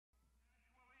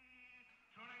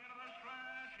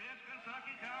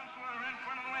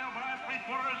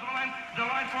3/4 of a length.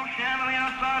 Delightful Sham on the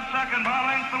outside, second by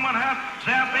length and 1/2.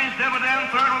 Zappy's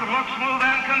Dividend, third with Look Smooth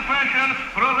and Confession.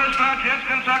 Through the stretch, it's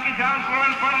Kentucky Counselor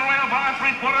in front of the rail by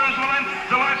 3/4 of a length.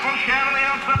 Delightful Sham on the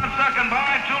outside, second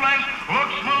by 2 lengths. Look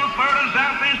Smooth, third, and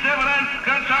Zappy's Dividend.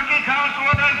 Kentucky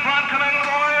Counselor in front, coming with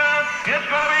Warrior. It's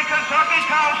going to be Kentucky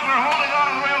Counselor holding on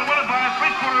to the rail to win it by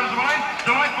 3/4 of a length.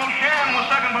 Delightful Sham was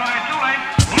second by 2 lengths.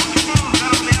 Look Smooth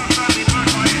got on the outside, the third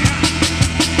by a half.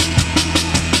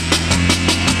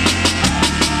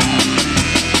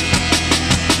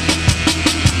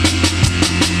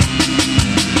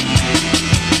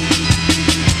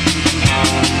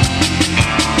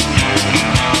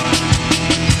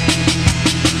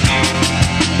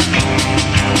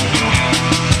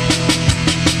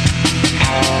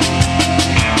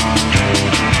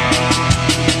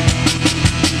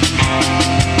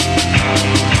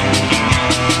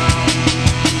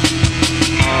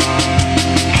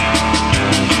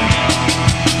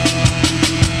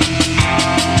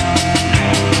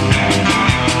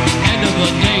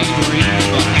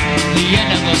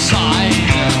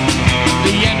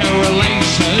 The end of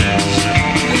relation.